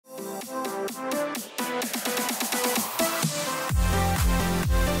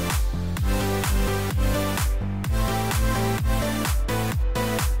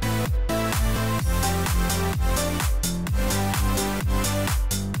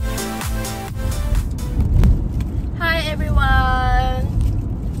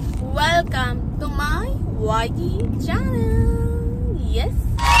Hawaii channel. Yes.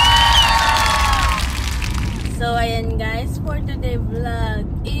 So ayan guys, for today vlog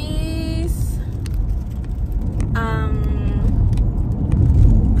is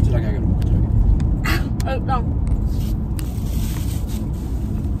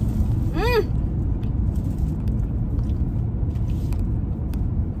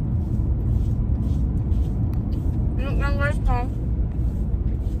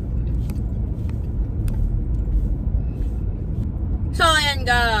So ayan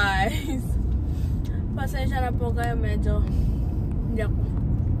guys, pasensya na po kayo, medyo hindi ako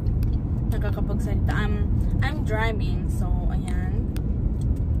nakakapagsalita. I'm driving, so ayan.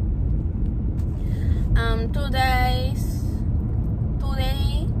 Today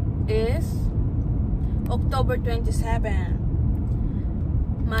is October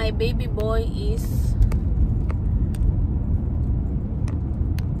 27. My baby boy is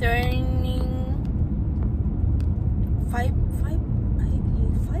turning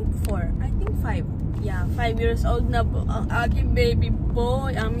 5 years old na po ang aking baby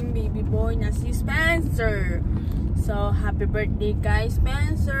boy, aming baby boy na si Spencer. So happy birthday kay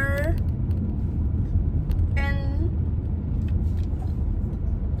Spencer. And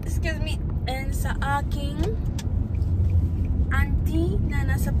excuse me, and sa aking auntie na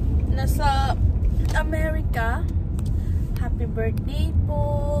nasa America, happy birthday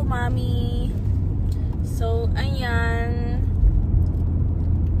po, mami. So ayan,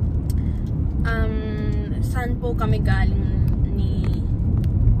 saan po kami galing ni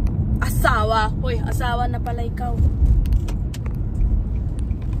asawa? Hoy, asawa na pala ikaw.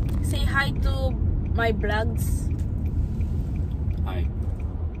 Say hi to my vlogs. Hi.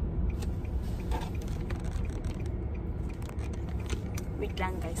 Wait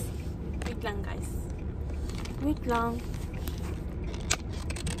lang guys. Wait lang.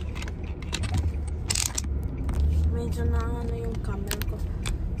 Medyo na ano yung camera ko.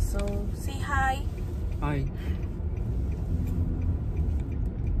 So, say hi. Hi.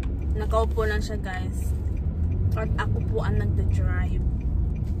 Nakaupo lang siya guys. At ako po ang nagda-drive.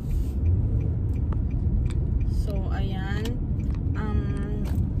 So, ayan.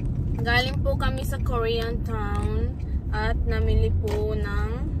 Galing po kami sa Korean town at namili po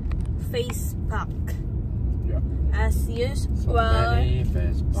ng face pack. Yeah. As usual. So many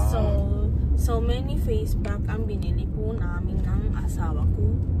face pack. So many face pack ang binili po namin ng asawa ko.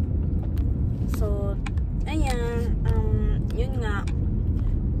 So, ayan, yun nga,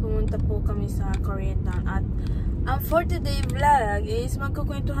 pumunta po kami sa Korean town at for today vlog is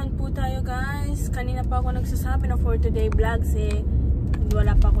magkukwentuhan po tayo guys. Kanina pa ako nagsasabi na for today vlogs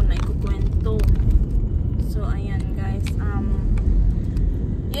wala pa ako na ikukwento. So, ayan guys,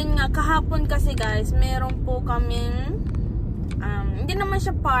 yun nga, kahapon kasi guys, meron po kaming hindi naman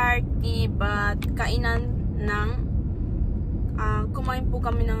siya party but kainan ng kumain po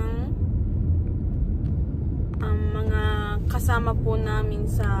kami ng mga kasama po namin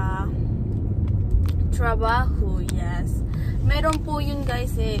sa trabaho. Yes, meron po yun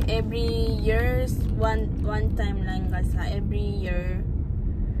guys every years, one time lang guys every year.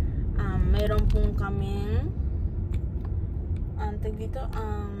 Meron pong kaming tag dito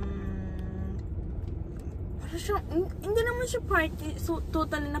para siyang, hindi naman siya party, so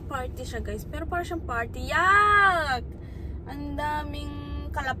totally na party siya guys, pero para siyang party. Yak! Ang daming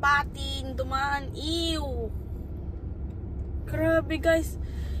kalapating dumaan. Ew! Grabe guys.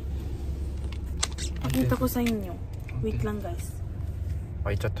 Pakita ko sa inyo. Wait lang guys.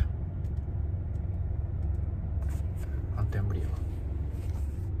 Ay, chat. Ante ang brio.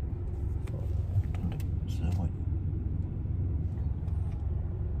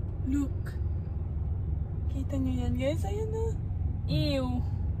 Look. Kita nyo yan guys. Ayan na. Ew.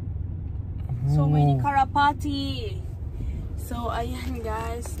 So many karapati. So ayan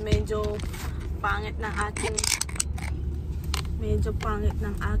guys. Medyo pangit ng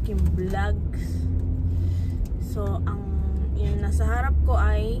aking vlogs. So ang yung nasa harap ko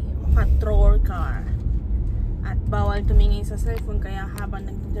ay patrol car. At bawal tumingin sa cellphone, kaya habang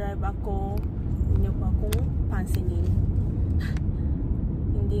nag-drive ako, huwag niyo po akong pansinin.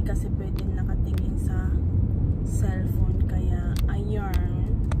 Hindi kasi pwede nakatingin sa cellphone, kaya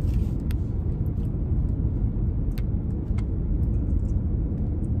ayun.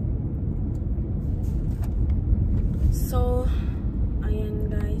 So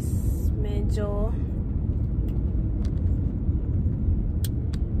ayan guys, medyo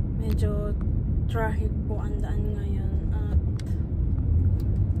traffic po ang daan ngayon. At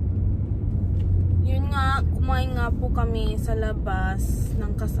yun nga, kumain nga po kami sa labas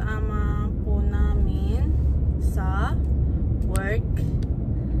ng kasama po namin sa work.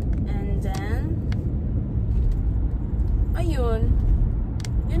 And then ayun.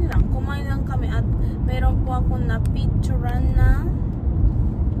 Yun lang, kumain lang kami at meron po ako na picturean na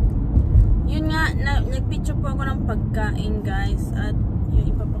yun nga, nagpicture po ako ng pagkain guys at yung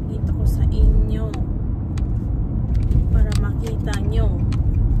ipapakita ko sa inyo para makita nyo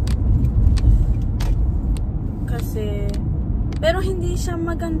kasi pero hindi siya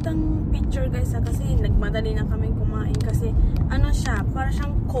magandang picture guys kasi nagmadali na kami kumain kasi ano siya, para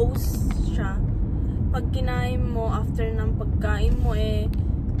siyang coast siya pag kinain mo after ng pagkain mo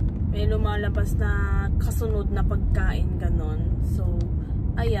may lumalabas na kasunod na pagkain ganon. So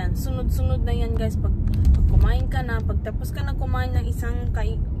ayan, sunod-sunod na yan guys pag kumain ka na, pagtapos ka na kumain ng isang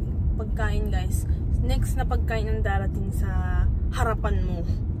pagkain guys, next na pagkain ang darating sa harapan mo.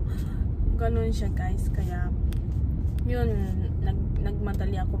 Ganon siya guys, kaya yun,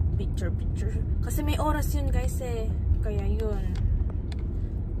 nagmadali ako picture kasi may oras yun guys kaya yun.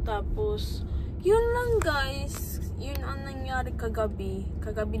 Tapos yun lang guys, yun ang nangyari kagabi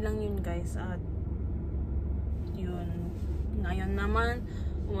lang yun guys at yun, ngayon naman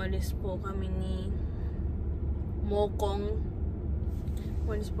umalis po kami ni Mokong.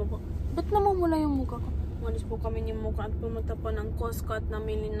 Umalis po ba't namumula yung mukha ko? Umalis po kami ni Mokong at pumunta po ng Costco at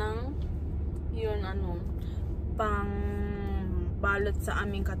namili ng yun pang balot sa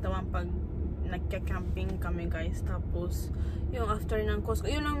aming katawan pag nagka-camping kami guys. Tapos yung after ng Costco,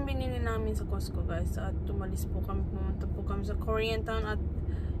 yun ang binili namin sa Costco guys at pumunta po kami sa Korean Town at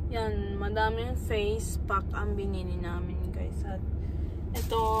yan, madaming face pack ang binili namin guys. At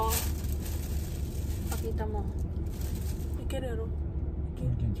ito, pakita mo Ikerero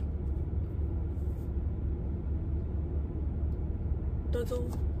Toto.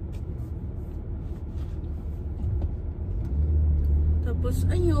 Tapos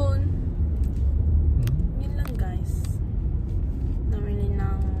ayun, yun lang guys, namili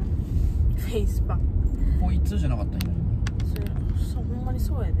ng face pack. こいつじゃなかったんや。ほんまに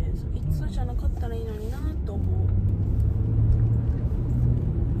そうやで。いつじゃなかったらいいのになと思う。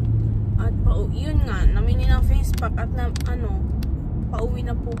At yun nga, namili ng face pack at pauwi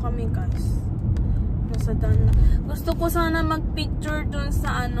na po kami guys. Nasa daan na. Gusto ko sana mag-picture dun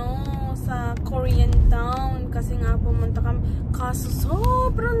sa sa Korean Town kasi nga pumunta kami. Kaso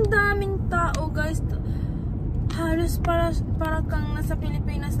sobrang daming tao guys. Halos para kang nasa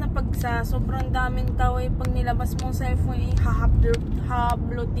Pilipinas na pagsa sobrang daming tao pag nilabas mo cellphone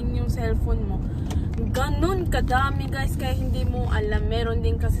habloting yung cellphone mo. Ganun kadami guys kaya hindi mo alam. Meron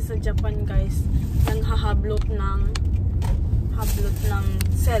din kasi sa Japan guys nang hahablot ng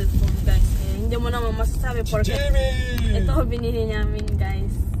cellphone guys. Kaya hindi mo naman masasabi porque ito binili namin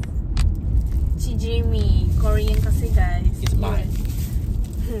guys. Chijimi, Korean kasi guys. It's mine.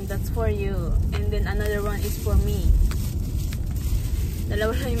 That's for you. And then another one is for me.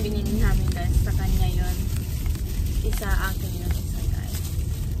 Dalawa lang yung binili namin guys. Sa kanya yun. Isa akin yun. Isa guys.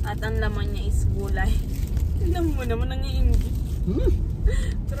 At ang laman niya is gulay. Tignan mo naman, nangiinggit.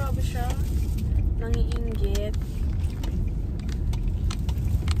 Grabe siya. Nangiinggit.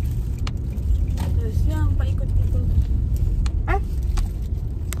 Tapos yan, paikot-ikot. Ah!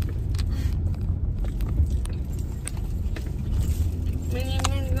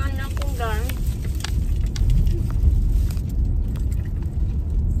 Minimilgan ako guys.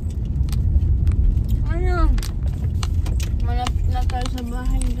 Ano? Malapit na tayo sa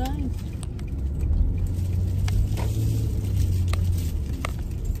bahay guys.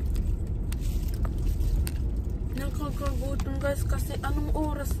 Nakakagutom guys kasi anong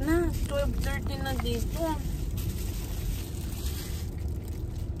oras na? 12:30 na dito.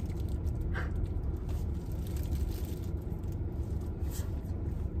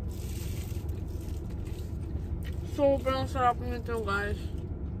 Sobrang sarap nito guys.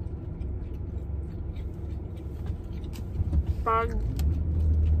 Pag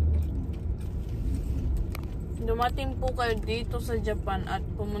dumating po kayo dito sa Japan at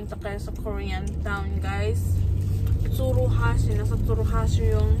pumunta kayo sa Korean Town guys, Tsuruhashi, nasa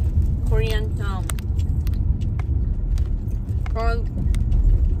Tsuruhashi yung Korean Town. Pag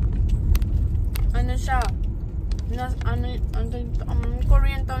siya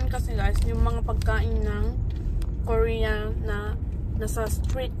Korean Town kasi guys, yung mga pagkain ng Korea na nasa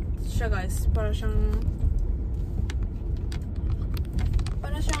street siya guys, para siyang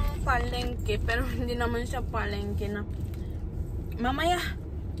palengke, pero hindi naman siya palengke na mamaya,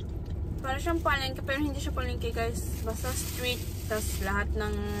 para siyang palengke pero hindi siya palengke guys, basta street. Tas lahat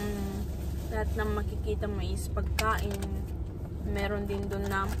ng makikita mo is pagkain. Meron din doon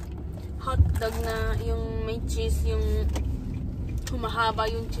na hotdog na yung may cheese, yung humahaba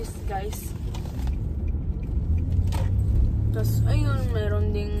yung cheese guys. Tas ayun,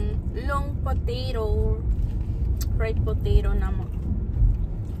 meron ding long potato, fried potato na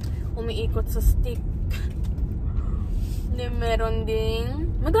umiikot sa stick. Then, meron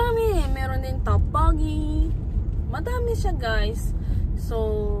din tteokbokki. Madami siya, guys.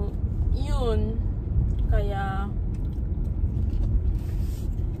 So, yun. Kaya,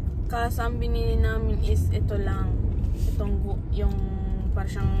 ang binili namin is ito lang. Yung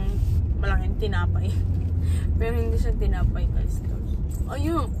parang siyang malaking tinapay. Pero hindi siya tinapay, guys.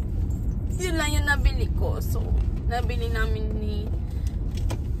 Ayun. Yun lang yung nabili ko. So, nabili namin ni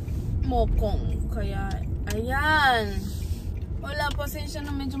Mokong. Kaya, ayan. Wala, pasensya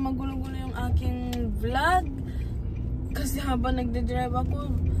na medyo magulo-gulo yung aking vlog. Kasi habang nagde-drive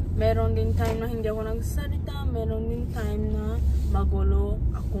ako, meron din time na hindi ako nagsalita. Meron din time na magulo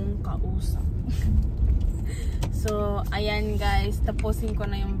akong kausap. So, ayan guys. Tapusin ko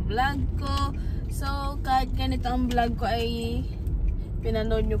na yung vlog ko. So, kahit ganito ang vlog ko ay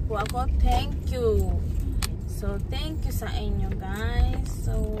pinanood nyo po ako. Thank you. So, thank you sa inyo guys.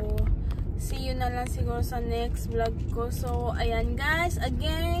 So, see you na lang siguro sa next vlog ko. So, ayan guys.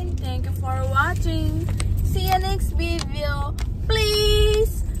 Again, thank you for watching. See you next video.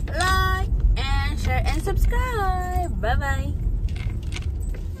 Please like and share and subscribe. Bye-bye.